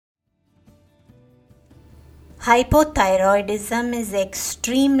Hypothyroidism is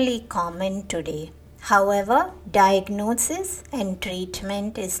extremely common today. However, diagnosis and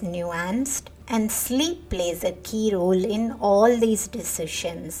treatment is nuanced, and sleep plays a key role in all these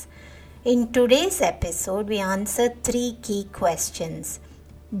decisions. In today's episode, we answer 3 key questions.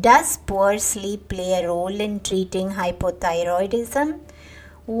 Does poor sleep play a role in treating hypothyroidism?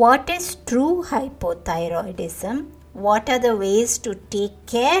 What is true hypothyroidism? What are the ways to take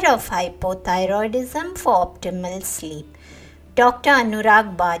care of hypothyroidism for optimal sleep? Dr.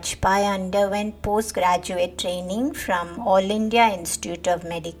 Anurag Bajpai underwent postgraduate training from All India Institute of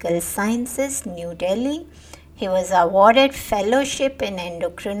Medical Sciences, New Delhi. He was awarded fellowship in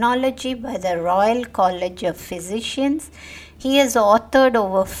endocrinology by the Royal College of Physicians. He has authored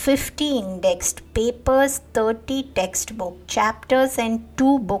over 50 indexed papers, 30 textbook chapters, and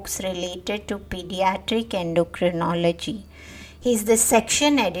 2 books related to pediatric endocrinology. He is the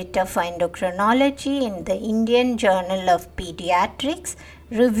section editor for endocrinology in the Indian Journal of Pediatrics,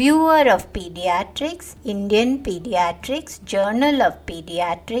 reviewer of pediatrics, Indian Pediatrics, Journal of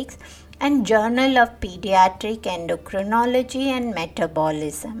Pediatrics, and Journal of Pediatric Endocrinology and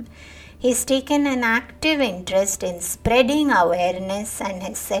Metabolism. He's taken an active interest in spreading awareness and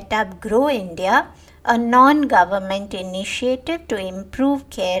has set up Grow India, a non-government initiative to improve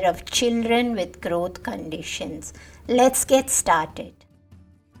care of children with growth conditions. Let's get started.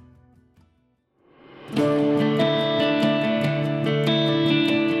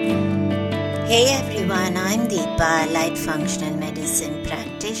 Hey everyone, I'm Deepa, Light Functional Medicine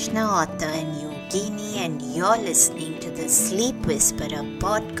practitioner, author and yogini, and you're listening to the Sleep Whisperer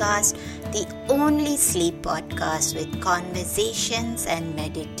podcast, the only sleep podcast with conversations and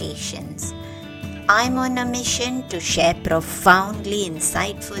meditations. I'm on a mission to share profoundly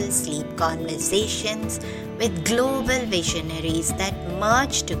insightful sleep conversations with global visionaries that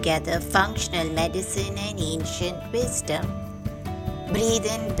merge together functional medicine and ancient wisdom. Breathe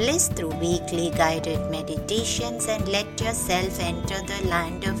in bliss through weekly guided meditations and let yourself enter the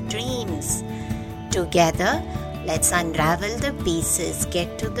land of dreams. Together, let's unravel the pieces,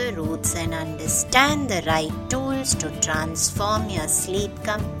 get to the roots, and understand the right tools to transform your sleep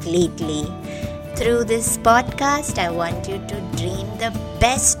completely. Through this podcast, I want you to dream the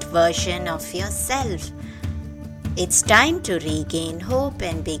best version of yourself. It's time to regain hope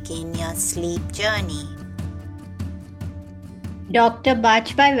and begin your sleep journey. Dr.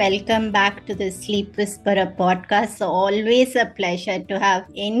 Bajpai, welcome back to the Sleep Whisperer podcast. So always a pleasure to have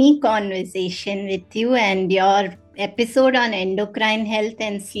any conversation with you, and your episode on endocrine health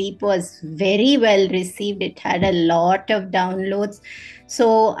and sleep was very well received. It had a lot of downloads.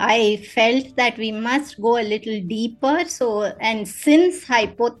 So I felt that we must go a little deeper. And since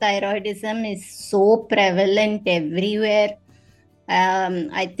hypothyroidism is so prevalent everywhere,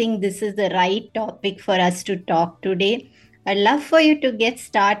 I think this is the right topic for us to talk today. I'd love for you to get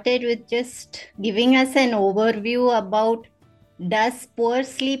started with just giving us an overview about, does poor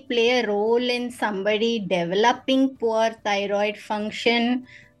sleep play a role in somebody developing poor thyroid function?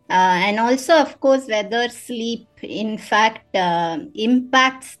 And also, of course, whether sleep, in fact,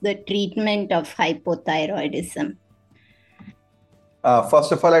 impacts the treatment of hypothyroidism.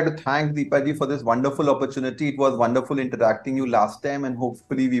 First of all, I'd like to thank Deepaji for this wonderful opportunity. It was wonderful interacting you last time, and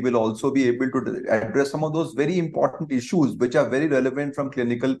hopefully we will also be able to address some of those very important issues which are very relevant from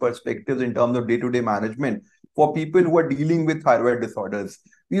clinical perspectives in terms of day-to-day management for people who are dealing with thyroid disorders.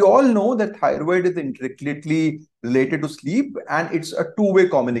 We all know that thyroid is intricately related to sleep, and it's a two-way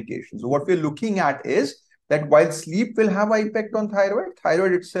communication. So what we're looking at is that while sleep will have an impact on thyroid,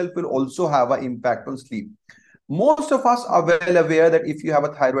 thyroid itself will also have an impact on sleep. Most of us are well aware that if you have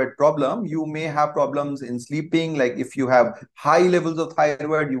a thyroid problem, you may have problems in sleeping. Like if you have high levels of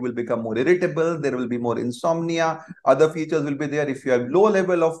thyroid, you will become more irritable. There will be more insomnia. Other features will be there. If you have low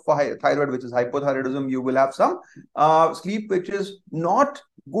level of thyroid, which is hypothyroidism, you will have some sleep which is not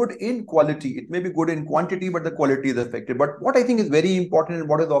good in quality. It may be good in quantity, but the quality is affected. But what I think is very important and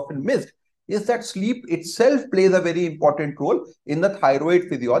what is often missed is that sleep itself plays a very important role in the thyroid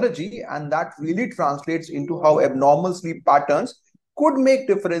physiology, and that really translates into how abnormal sleep patterns could make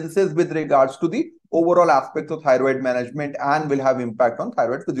differences with regards to the overall aspects of thyroid management and will have impact on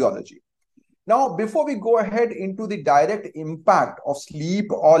thyroid physiology. Now, before we go ahead into the direct impact of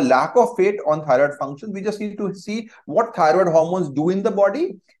sleep or lack of it on thyroid function, we just need to see what thyroid hormones do in the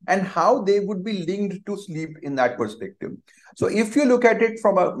body and how they would be linked to sleep in that perspective. So if you look at it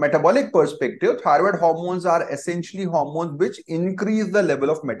from a metabolic perspective, thyroid hormones are essentially hormones which increase the level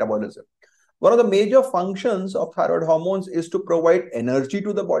of metabolism. One of the major functions of thyroid hormones is to provide energy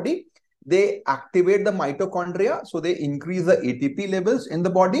to the body. They activate the mitochondria, so they increase the ATP levels in the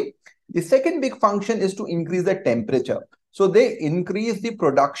body. The second big function is to increase the temperature. So they increase the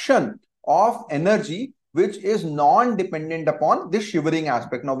production of energy which is non-dependent upon the shivering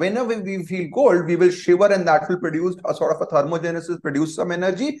aspect. Now, whenever we feel cold, we will shiver and that will produce a sort of a thermogenesis, produce some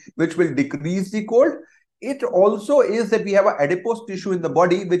energy, which will decrease the cold. It also is that we have an adipose tissue in the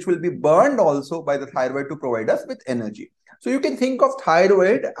body, which will be burned also by the thyroid to provide us with energy. So you can think of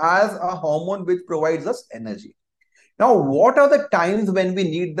thyroid as a hormone which provides us energy. Now, what are the times when we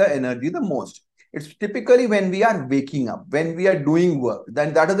need the energy the most? It's typically when we are waking up, when we are doing work.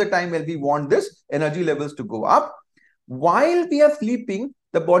 Then that is the time when we want this energy levels to go up. While we are sleeping,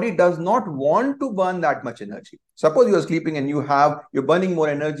 the body does not want to burn that much energy. Suppose you are sleeping and you're burning more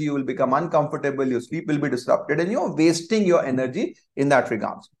energy, you will become uncomfortable, your sleep will be disrupted, and you're wasting your energy in that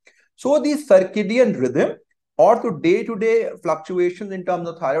regards. So the circadian rhythm or the day-to-day fluctuations in terms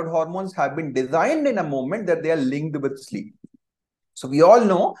of thyroid hormones have been designed in a moment that they are linked with sleep. So we all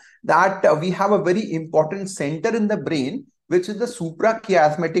know that we have a very important center in the brain, which is the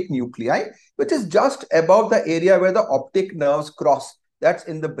suprachiasmatic nuclei, which is just above the area where the optic nerves cross. That's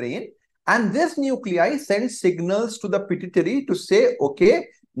in the brain. And this nuclei sends signals to the pituitary to say, okay,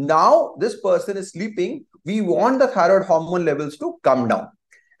 now this person is sleeping. We want the thyroid hormone levels to come down.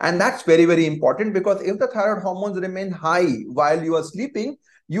 And that's very, very important, because if the thyroid hormones remain high while you are sleeping,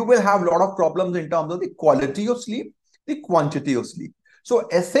 you will have a lot of problems in terms of the quality of sleep, the quantity of sleep. So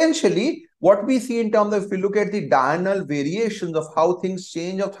essentially, what we see in terms of, if you look at the diurnal variations of how things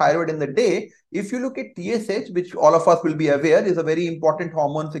change of thyroid in the day, if you look at TSH, which all of us will be aware is a very important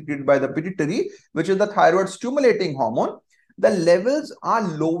hormone secreted by the pituitary, which is the thyroid stimulating hormone, the levels are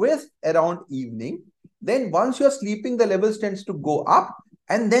lowest around evening. Then once you're sleeping, the levels tends to go up,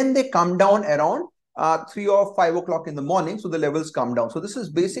 and then they come down around 3 or 5 o'clock in the morning. So the levels come down. So this is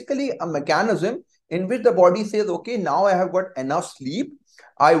basically a mechanism in which the body says, okay, now I have got enough sleep.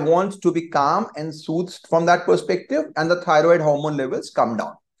 I want to be calm and soothed from that perspective, and the thyroid hormone levels come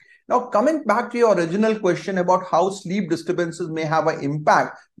down. Now, coming back to your original question about how sleep disturbances may have an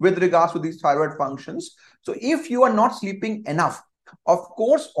impact with regards to these thyroid functions. So if you are not sleeping enough, of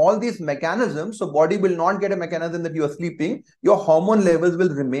course, all these mechanisms, so body will not get a mechanism that you are sleeping, your hormone levels will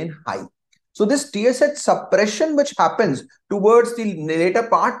remain high. So this TSH suppression which happens towards the later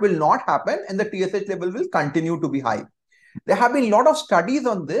part will not happen, and the TSH level will continue to be high. There have been a lot of studies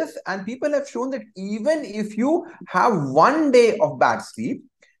on this, and people have shown that even if you have 1 day of bad sleep,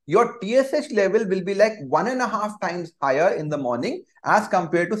 your TSH level will be like 1.5 times higher in the morning as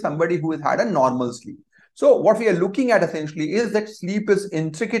compared to somebody who has had a normal sleep. So what we are looking at essentially is that sleep is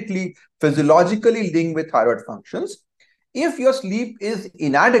intricately physiologically linked with thyroid functions. If your sleep is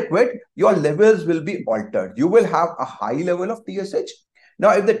inadequate, your levels will be altered. You will have a high level of TSH.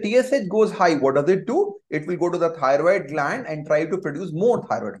 Now, if the TSH goes high, what does it do? It will go to the thyroid gland and try to produce more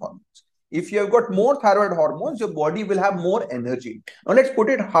thyroid hormones. If you have got more thyroid hormones, your body will have more energy. Now, let's put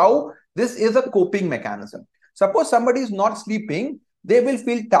it how this is a coping mechanism. Suppose somebody is not sleeping, they will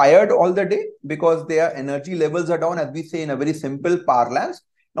feel tired all the day because their energy levels are down, as we say in a very simple parlance.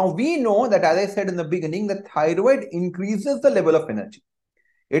 Now, we know that, as I said in the beginning, the thyroid increases the level of energy.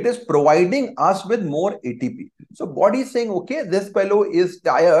 It is providing us with more ATP. So body is saying, okay, this fellow is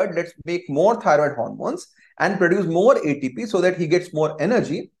tired. Let's make more thyroid hormones and produce more ATP so that he gets more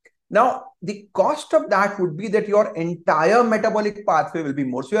energy. Now, the cost of that would be that your entire metabolic pathway will be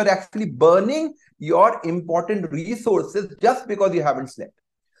more. So you're actually burning your important resources just because you haven't slept.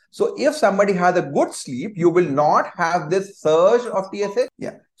 So if somebody has a good sleep, you will not have this surge of TSH.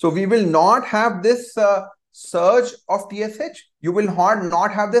 Yeah. So we will not have this surge of TSH. You will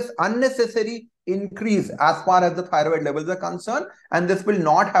not have this unnecessary increase as far as the thyroid levels are concerned, and this will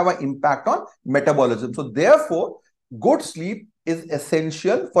not have an impact on metabolism. So therefore, good sleep is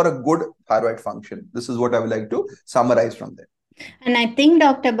essential for a good thyroid function. This is what I would like to summarize from there. And I think,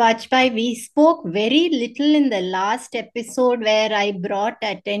 Dr. Bajpai, we spoke very little in the last episode where I brought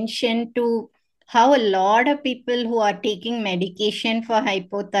attention to how a lot of people who are taking medication for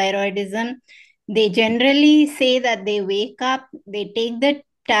hypothyroidism, they generally say that they wake up, they take the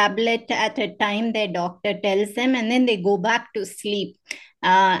tablet at a time their doctor tells them, and then they go back to sleep.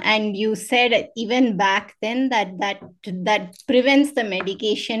 And you said even back then that prevents the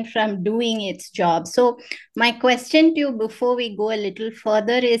medication from doing its job. So my question to you before we go a little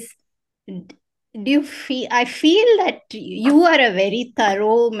further is, I feel that you are a very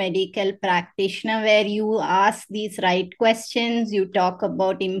thorough medical practitioner where you ask these right questions, you talk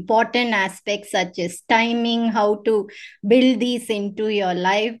about important aspects such as timing, how to build these into your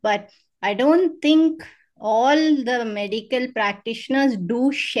life, but I don't think all the medical practitioners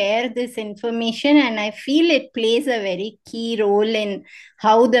do share this information, and I feel it plays a very key role in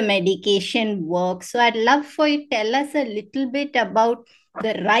how the medication works. So I'd love for you to tell us a little bit about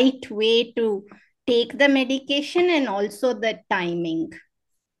the right way to take the medication and also the timing.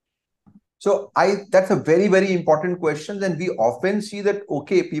 So that's a very, very important question. And we often see that,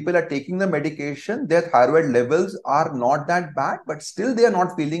 okay, people are taking the medication, their thyroid levels are not that bad, but still they are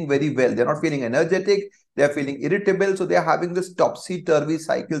not feeling very well. They're not feeling energetic. They're feeling irritable. So they're having this topsy-turvy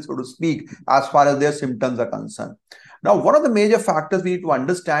cycle, so to speak, as far as their symptoms are concerned. Now, one of the major factors we need to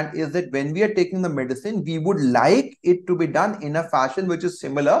understand is that when we are taking the medicine, we would like it to be done in a fashion which is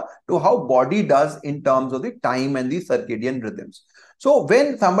similar to how body does in terms of the time and the circadian rhythms. So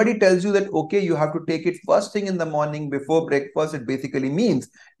when somebody tells you that, okay, you have to take it first thing in the morning before breakfast, it basically means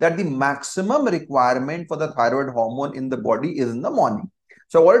that the maximum requirement for the thyroid hormone in the body is in the morning.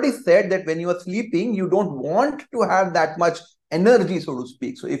 So I already said that when you are sleeping, you don't want to have that much energy, so to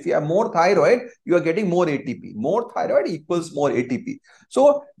speak. So if you have more thyroid, you are getting more ATP. More thyroid equals more ATP.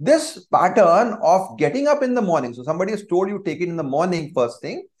 So this pattern of getting up in the morning, so somebody has told you take it in the morning first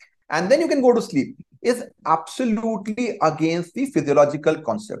thing, and then you can go to sleep, is absolutely against the physiological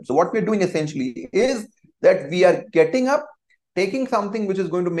concept. So what we're doing essentially is that we are getting up, taking something which is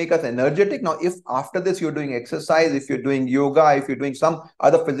going to make us energetic. Now, if after this you're doing exercise, if you're doing yoga, if you're doing some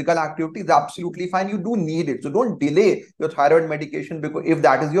other physical activities, absolutely fine. You do need it. So don't delay your thyroid medication because if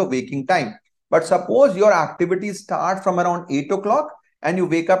that is your waking time. But suppose your activities start from around 8 o'clock and you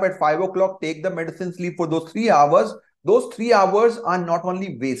wake up at 5 o'clock, take the medicine, sleep for those 3 hours. Those 3 hours are not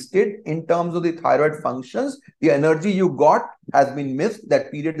only wasted in terms of the thyroid functions, the energy you got has been missed,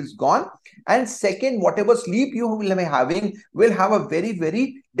 that period is gone. And second, whatever sleep you will be having will have a very,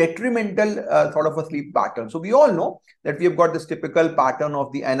 very detrimental sort of a sleep pattern. So we all know that we have got this typical pattern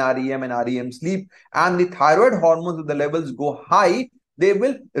of the NREM and REM sleep, and the thyroid hormones, if the levels go high, they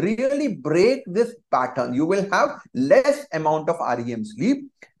will really break this pattern. You will have less amount of REM sleep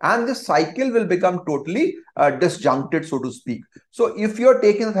and the cycle will become totally disjuncted, so to speak. So if you're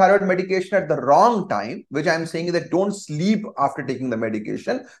taking the thyroid medication at the wrong time, which I'm saying is that don't sleep after taking the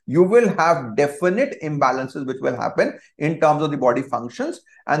medication, you will have definite imbalances which will happen in terms of the body functions.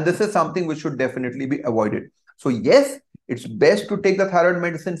 And this is something which should definitely be avoided. So yes, it's best to take the thyroid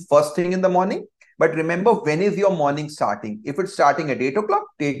medicine first thing in the morning. But remember, when is your morning starting? If it's starting at 8 o'clock,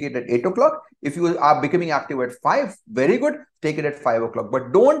 take it at 8 o'clock. If you are becoming active at 5, very good, take it at 5 o'clock.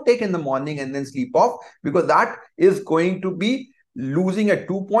 But don't take in the morning and then sleep off, because that is going to be losing at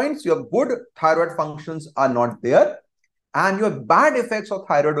 2 points. Your good thyroid functions are not there. And your bad effects of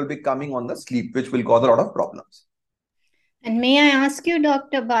thyroid will be coming on the sleep, which will cause a lot of problems. And may I ask you,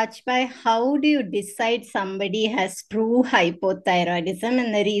 Dr. Bajpai, how do you decide somebody has true hypothyroidism?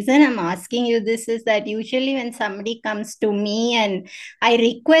 And the reason I'm asking you this is that usually when somebody comes to me and I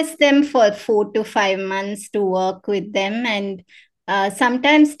request them for 4 to 5 months to work with them, and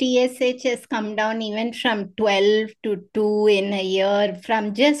sometimes TSH has come down even from 12 to 2 in a year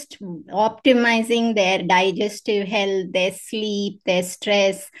from just optimizing their digestive health, their sleep, their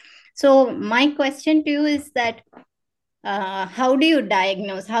stress. So my question to you is that how do you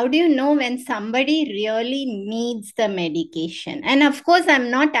diagnose? How do you know when somebody really needs the medication? And of course, I'm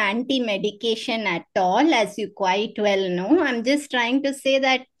not anti-medication at all, as you quite well know. I'm just trying to say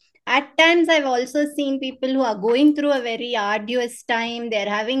that at times I've also seen people who are going through a very arduous time. They're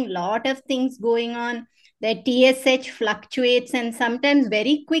having a lot of things going on. Their TSH fluctuates, and sometimes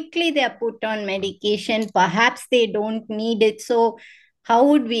very quickly they are put on medication. Perhaps they don't need it. So, how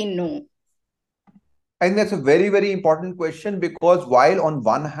would we know? I think that's a very, very important question, because while on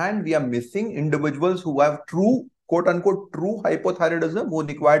one hand, we are missing individuals who have true, quote unquote, true hypothyroidism who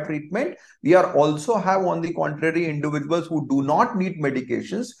require treatment, we are also have, on the contrary, individuals who do not need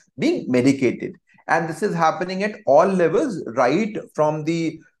medications being medicated. And this is happening at all levels, right from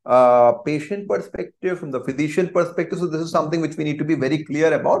the patient perspective, from the physician perspective. So this is something which we need to be very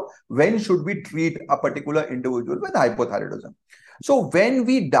clear about. When should we treat a particular individual with hypothyroidism? So when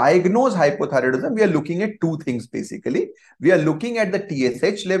we diagnose hypothyroidism, we are looking at two things basically. We are looking at the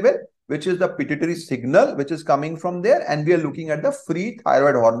TSH level, which is the pituitary signal which is coming from there, and we are looking at the free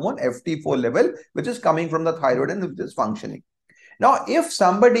thyroid hormone FT4 level, which is coming from the thyroid and which is functioning. Now, if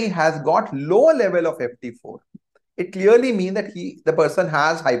somebody has got lower level of FT4, it clearly means that the person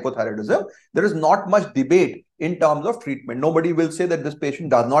has hypothyroidism. There is not much debate in terms of treatment. Nobody will say that this patient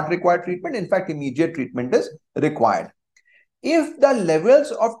does not require treatment. In fact, immediate treatment is required. If the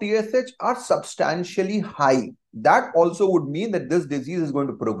levels of TSH are substantially high, that also would mean that this disease is going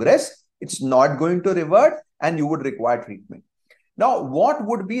to progress. It's not going to revert and you would require treatment. Now, what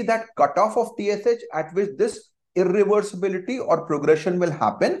would be that cutoff of TSH at which this irreversibility or progression will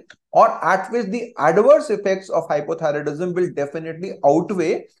happen, or at which the adverse effects of hypothyroidism will definitely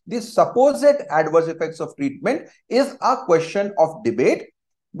outweigh the supposed adverse effects of treatment, is a question of debate.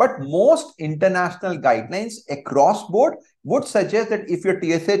 But most international guidelines across board would suggest that if your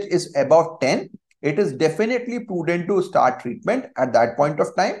TSH is above 10, it is definitely prudent to start treatment at that point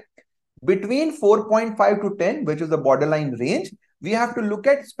of time. Between 4.5 to 10, which is the borderline range, we have to look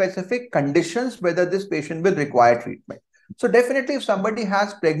at specific conditions whether this patient will require treatment. So definitely if somebody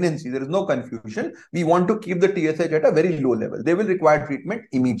has pregnancy, there is no confusion. We want to keep the TSH at a very low level. They will require treatment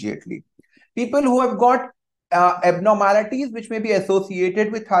immediately. People who have got abnormalities which may be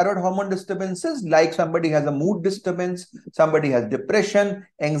associated with thyroid hormone disturbances, like somebody has a mood disturbance, somebody has depression,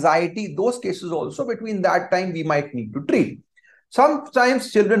 anxiety, those cases also, between that time we might need to treat.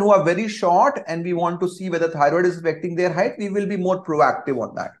 Sometimes children who are very short and we want to see whether thyroid is affecting their height, we will be more proactive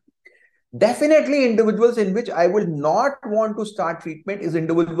on that. Definitely individuals in which I will not want to start treatment is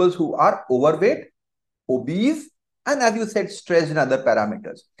individuals who are overweight, obese, and as you said, stressed in other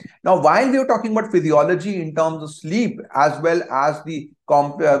parameters. Now, while we are talking about physiology in terms of sleep, as well as the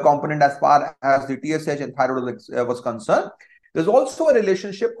component as far as the TSH and thyroid was concerned, there's also a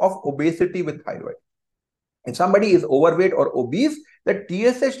relationship of obesity with thyroid. If somebody is overweight or obese, the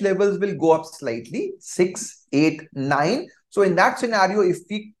TSH levels will go up slightly, 6, 8, 9. So in that scenario, if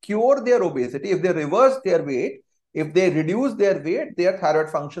we cure their obesity, if they reverse their weight, if they reduce their weight, their thyroid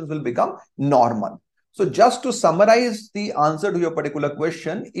functions will become normal. So just to summarize the answer to your particular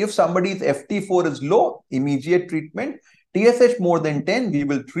question, if somebody's FT4 is low, immediate treatment. TSH more than 10, we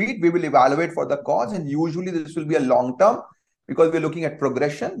will treat, we will evaluate for the cause, and usually this will be a long term because we're looking at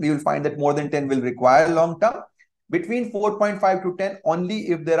progression. We will find that more than 10 will require long term. Between 4.5 to 10, only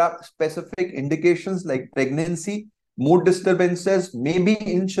if there are specific indications like pregnancy, mood disturbances, maybe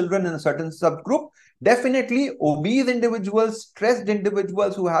in children in a certain subgroup. Definitely obese individuals, stressed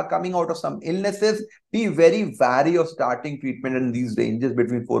individuals who are coming out of some illnesses, be very wary of starting treatment in these ranges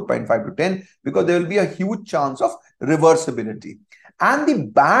between 4.5 to 10, because there will be a huge chance of reversibility. And the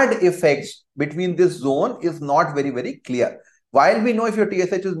bad effects between this zone is not very, very clear. While we know if your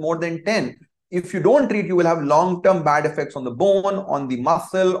TSH is more than 10, if you don't treat, you will have long-term bad effects on the bone, on the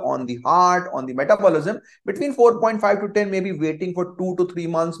muscle, on the heart, on the metabolism. Between 4.5 to 10, maybe waiting for 2 to 3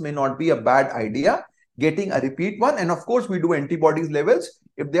 months may not be a bad idea. Getting a repeat one. And of course, we do antibodies levels.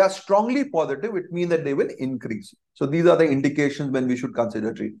 If they are strongly positive, it means that they will increase. So these are the indications when we should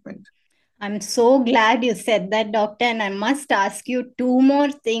consider treatment. I'm so glad you said that, doctor. And I must ask you two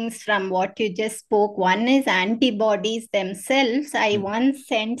more things from what you just spoke. One is antibodies themselves. I once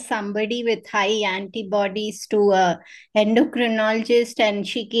sent somebody with high antibodies to a endocrinologist, and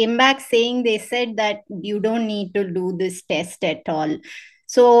she came back saying they said that you don't need to do this test at all.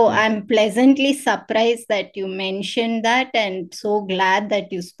 So I'm pleasantly surprised that you mentioned that, and so glad that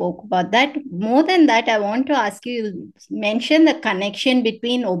you spoke about that. More than that, I want to ask you, you mentioned the connection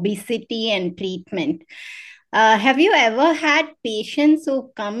between obesity and treatment. Have you ever had patients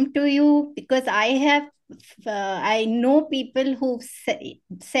who come to you? Because I know people who've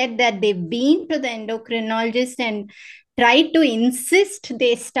said that they've been to the endocrinologist and try to insist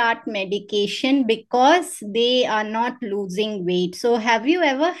they start medication because they are not losing weight. So have you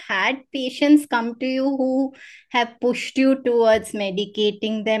ever had patients come to you who have pushed you towards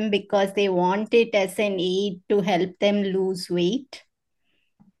medicating them because they want it as an aid to help them lose weight?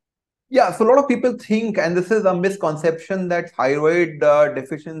 Yeah, so a lot of people think, and this is a misconception, that thyroid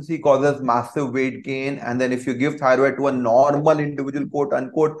deficiency causes massive weight gain. And then if you give thyroid to a normal individual, quote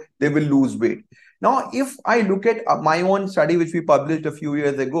unquote, they will lose weight. Now, if I look at my own study, which we published a few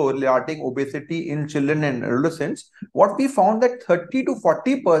years ago, regarding obesity in children and adolescents, what we found that 30 to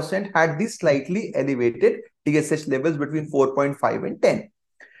 40% had these slightly elevated TSH levels between 4.5 and 10.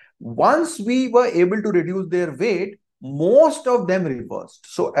 Once we were able to reduce their weight, most of them reversed.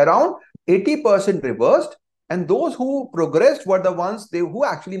 So around 80% reversed. And those who progressed were the ones who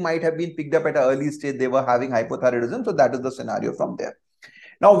actually might have been picked up at an early stage. They were having hypothyroidism. So that is the scenario from there.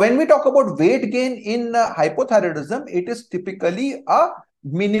 Now, when we talk about weight gain in hypothyroidism, it is typically a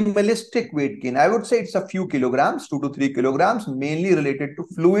minimalistic weight gain. I would say it's a few kilograms, 2 to 3 kilograms, mainly related to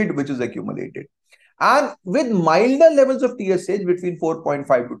fluid which is accumulated. And with milder levels of TSH between 4.5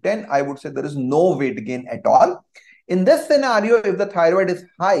 to 10, I would say there is no weight gain at all. In this scenario, if the thyroid is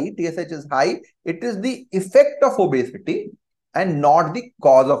high, TSH is high, it is the effect of obesity and not the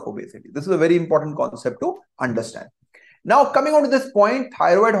cause of obesity. This is a very important concept to understand. Now, coming on to this point,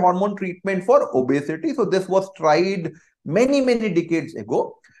 thyroid hormone treatment for obesity. So this was tried many, many decades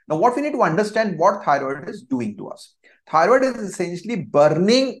ago. Now, what we need to understand what thyroid is doing to us. Thyroid is essentially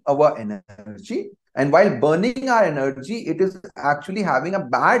burning our energy. And while burning our energy, it is actually having a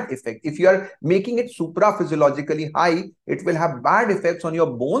bad effect. If you are making it supraphysiologically high, it will have bad effects on your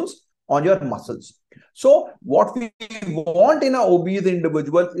bones, on your muscles. So what we want in an obese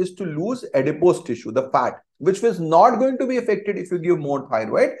individual is to lose adipose tissue, the fat, which is not going to be affected if you give more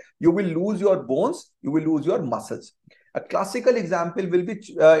thyroid. You will lose your bones, you will lose your muscles. A classical example will be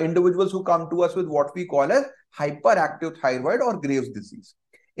individuals who come to us with what we call as hyperactive thyroid or Graves' disease.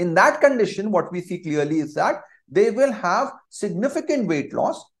 In that condition, what we see clearly is that they will have significant weight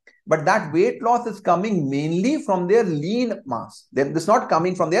loss, but that weight loss is coming mainly from their lean mass. It's not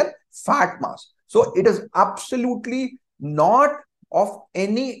coming from their fat mass. So it is absolutely not of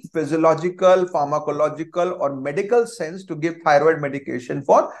any physiological, pharmacological, or medical sense to give thyroid medication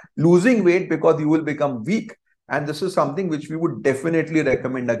for losing weight, because you will become weak. And this is something which we would definitely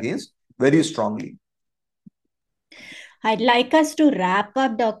recommend against very strongly. I'd like us to wrap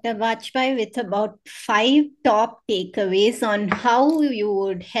up, Dr. Bajpai, with about 5 top takeaways on how you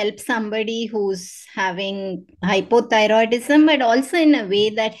would help somebody who's having hypothyroidism, but also in a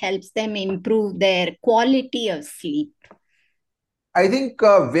way that helps them improve their quality of sleep. I think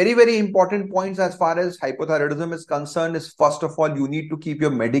very, very important points as far as hypothyroidism is concerned is, first of all, you need to keep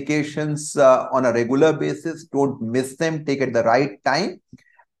your medications on a regular basis. Don't miss them. Take at the right time.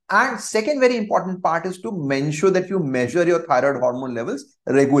 And second very important part is to ensure that you measure your thyroid hormone levels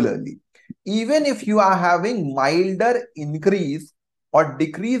regularly. Even if you are having milder increase or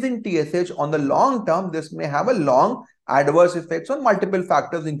decrease in TSH on the long term, this may have a long adverse effects on multiple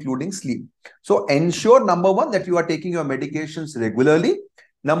factors, including sleep. So ensure, number one, that you are taking your medications regularly.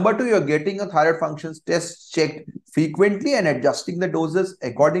 Number two, you're getting your thyroid functions tests checked frequently and adjusting the doses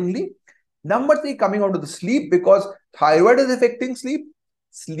accordingly. Number three, coming on to the sleep, because thyroid is affecting sleep.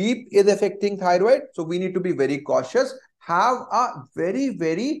 Sleep is affecting thyroid. So we need to be very cautious. Have a very,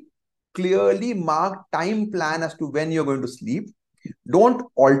 very clearly marked time plan as to when you're going to sleep. Don't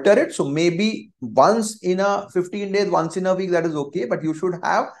alter it. So maybe once in a 15 days, once in a week, that is okay. But you should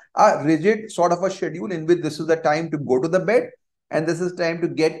have a rigid sort of a schedule in which this is the time to go to the bed and this is time to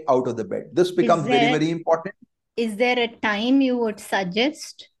get out of the bed. This becomes very, very important. Is there a time you would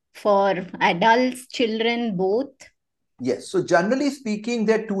suggest for adults, children, both? Yes. So generally speaking,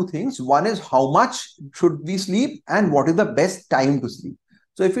 there are two things. One is how much should we sleep and what is the best time to sleep.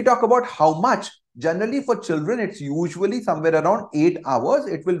 So if we talk about how much, generally for children, it's usually somewhere around 8 hours.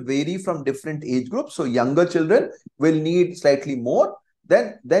 It will vary from different age groups. So younger children will need slightly more.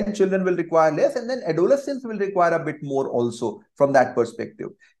 Then children will require less. And then adolescents will require a bit more also from that perspective.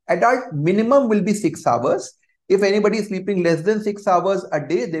 Adult minimum will be 6 hours. If anybody is sleeping less than 6 hours a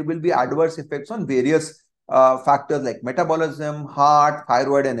day, there will be adverse effects on various factors like metabolism, heart,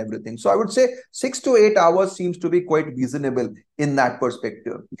 thyroid, and everything. So I would say 6 to 8 hours seems to be quite reasonable in that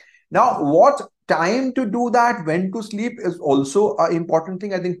perspective. Now, what time to do that, when to sleep, is also an important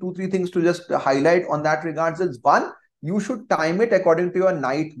thing. I think 2-3 things to just highlight on that regards is, one, you should time it according to your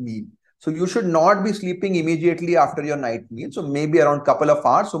night meal. So you should not be sleeping immediately after your night meal. So maybe around a couple of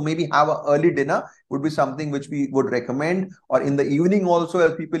hours. So maybe have an early dinner would be something which we would recommend. Or in the evening also,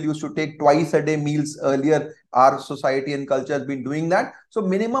 as people used to take twice a day meals earlier, our society and culture has been doing that. So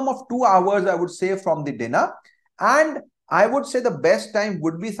minimum of 2 hours, I would say, from the dinner. And I would say the best time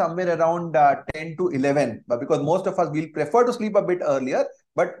would be somewhere around 10 to 11, but because most of us will prefer to sleep a bit earlier.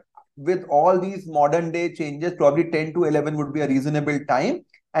 But with all these modern day changes, probably 10 to 11 would be a reasonable time.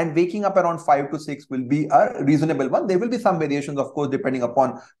 And waking up around 5 to 6 will be a reasonable one. There will be some variations, of course, depending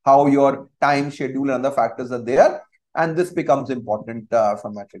upon how your time schedule and other factors are there. And this becomes important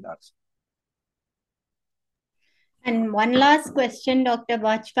from that regards. And one last question, Dr.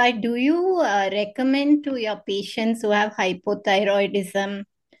 Bajpai. Do you recommend to your patients who have hypothyroidism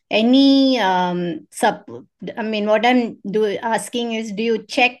any what I'm asking is, do you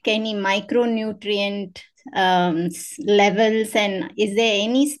check any micronutrient levels, and is there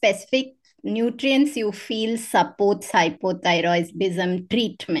any specific nutrients you feel supports hypothyroidism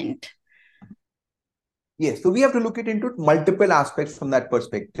treatment? Yes, so we have to look it into multiple aspects from that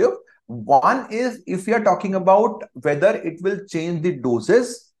perspective. One is, if we are talking about whether it will change the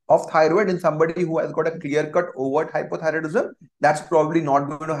doses of thyroid in somebody who has got a clear-cut overt hypothyroidism, that's probably not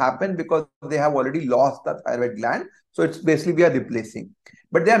going to happen because they have already lost the thyroid gland. So it's basically we are replacing.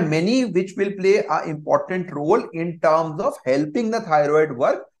 But there are many which will play an important role in terms of helping the thyroid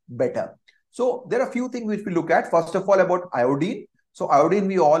work better. So there are a few things which we look at. First of all, about iodine. So iodine,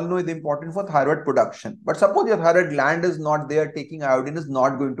 we all know, is important for thyroid production. But suppose your thyroid gland is not there, taking iodine is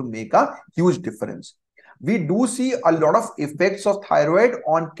not going to make a huge difference. we do see a lot of effects of thyroid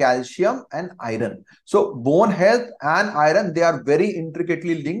on calcium and iron. So bone health and iron, they are very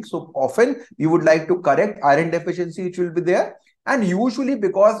intricately linked. So often we would like to correct iron deficiency, which will be there. And usually,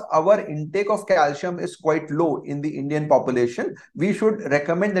 because our intake of calcium is quite low in the Indian population, we should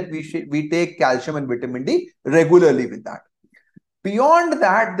recommend that we take calcium and vitamin D regularly with that. Beyond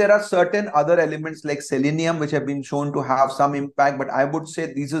that, there are certain other elements like selenium, which have been shown to have some impact, but I would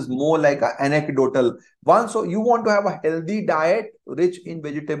say this is more like an anecdotal one. So you want to have a healthy diet, rich in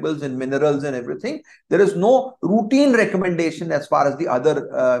vegetables and minerals and everything. There is no routine recommendation as far as the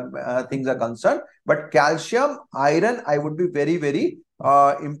other things are concerned. But calcium, iron, I would be very, very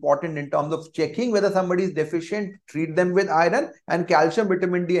important in terms of checking whether somebody is deficient, treat them with iron, and calcium,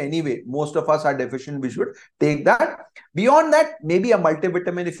 vitamin D anyway. Most of us are deficient, we should take that. Beyond that, maybe a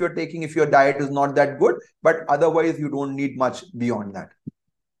multivitamin if you're taking, if your diet is not that good, but otherwise you don't need much beyond that.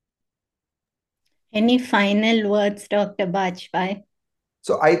 Any final words, Dr. Bajpai?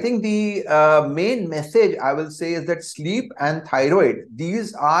 So I think the main message I will say is that sleep and thyroid,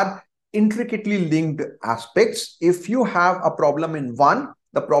 these are intricately linked aspects. If you have a problem in one,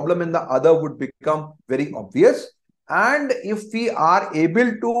 the problem in the other would become very obvious. And if we are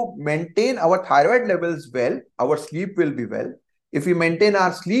able to maintain our thyroid levels well, our sleep will be well. If we maintain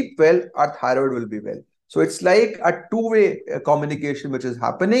our sleep well, our thyroid will be well. So it's like a two-way communication which is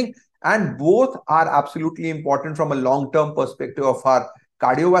happening, and both are absolutely important from a long-term perspective of our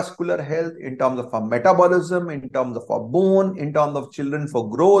cardiovascular health, in terms of our metabolism, in terms of our bone, in terms of children for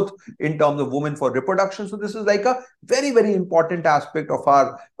growth, in terms of women for reproduction. So this is like a very, very important aspect of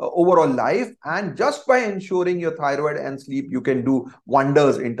our overall life. And just by ensuring your thyroid and sleep, you can do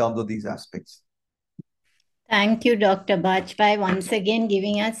wonders in terms of these aspects. Thank you, Dr. Bajpai, once again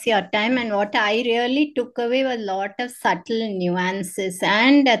giving us your time. And what I really took away was a lot of subtle nuances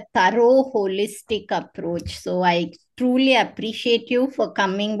and a thorough, holistic approach. So I truly appreciate you for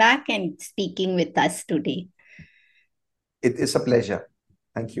coming back and speaking with us today. It is a pleasure.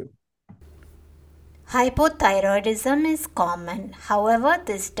 Thank you. Hypothyroidism is common. However,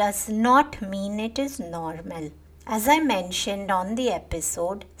 this does not mean it is normal. As I mentioned on the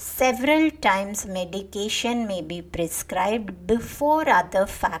episode, several times medication may be prescribed before other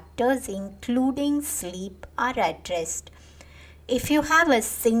factors, including sleep, are addressed. If you have a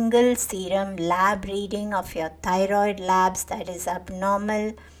single serum lab reading of your thyroid labs that is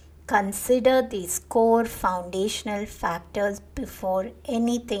abnormal, consider these core foundational factors before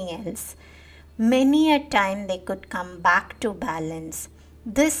anything else. Many a time they could come back to balance.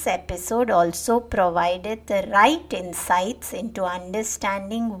 This episode also provided the right insights into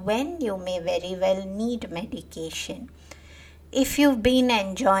understanding when you may very well need medication. If you've been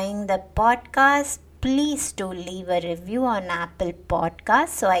enjoying the podcast, please do leave a review on Apple Podcasts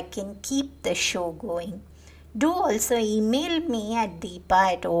so I can keep the show going. Do also email me at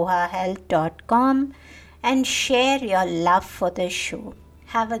deepa@ohahealth.com and share your love for the show.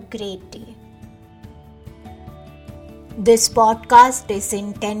 Have a great day. This podcast is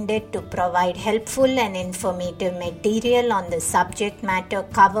intended to provide helpful and informative material on the subject matter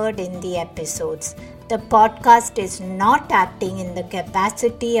covered in the episodes. The podcast is not acting in the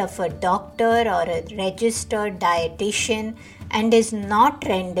capacity of a doctor or a registered dietitian and is not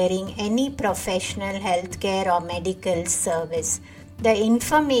rendering any professional healthcare or medical service. The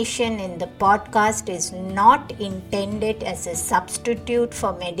information in the podcast is not intended as a substitute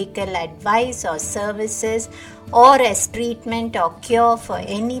for medical advice or services or as treatment or cure for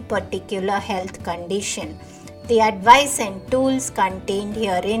any particular health condition. The advice and tools contained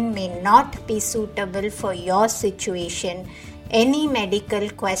herein may not be suitable for your situation. Any medical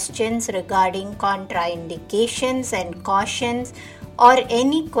questions regarding contraindications and cautions, or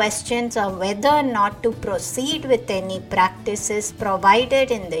any questions on whether or not to proceed with any practices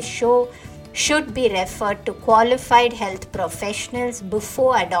provided in the show should be referred to qualified health professionals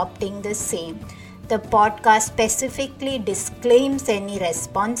before adopting the same. The podcast specifically disclaims any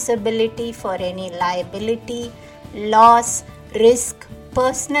responsibility for any liability, loss, risk,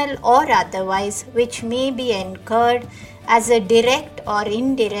 personal or otherwise, which may be incurred as a direct or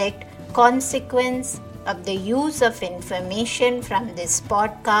indirect consequence of the use of information from this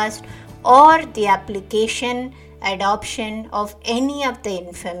podcast or the application, adoption of any of the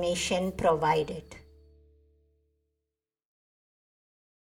information provided.